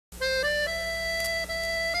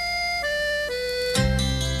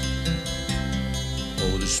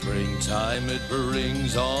time it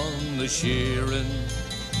brings on the shearing,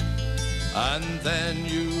 and then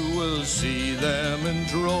you will see them in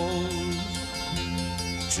droves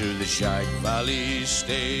to the Shag Valley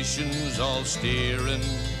stations all steering,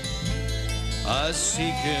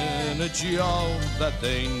 seeking a job that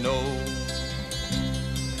they know,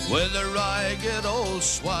 with a ragged old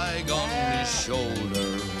swag on his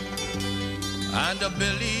shoulder and a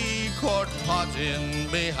billy quart pot in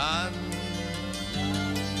me hand.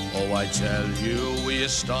 Oh, I tell you, we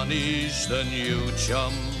astonish the new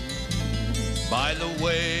chum by the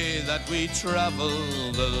way that we travel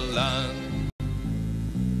the land.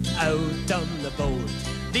 Out on the boat,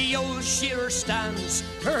 the old shearer stands,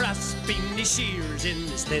 grasping the shears in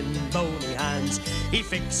his thin bony hands. He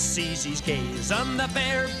fixes his gaze on the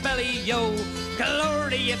bare belly, yo.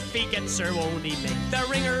 Glory, if he gets her, won't he make the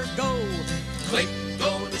ringer go? Click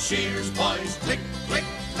go the shears, boys, click, click,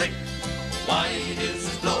 click. Wide is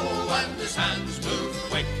his blow and his hands move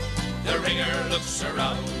quick. The ringer looks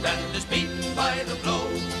around and is beaten by the blow,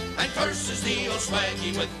 and curses the old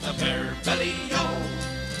swaggy with the bare belly, yo.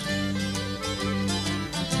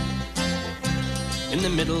 In the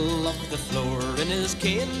middle of the floor, in his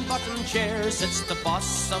cane-bottom chair, sits the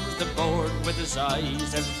boss of the board with his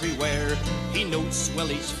eyes everywhere. He notes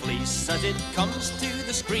Willie's fleece as it comes to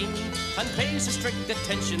the screen, and pays a strict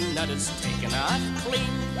attention that it's taken off clean.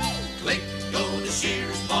 Click go the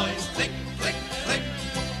shears, boys, click, click, click.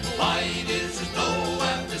 Wide is his blow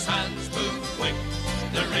and his hands move quick.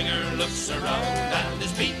 The ringer looks around and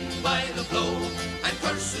is beaten by the blow, and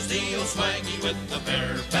curses the old swaggy with the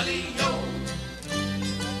bare belly, yo.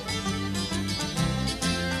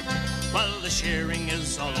 Well, the shearing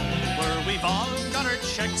is all over, we've all got our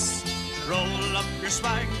checks. Roll up your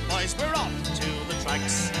swag, boys, we're off to the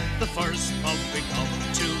tracks. The first pub we come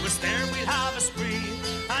to is there we'll have a spree,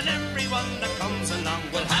 and everyone that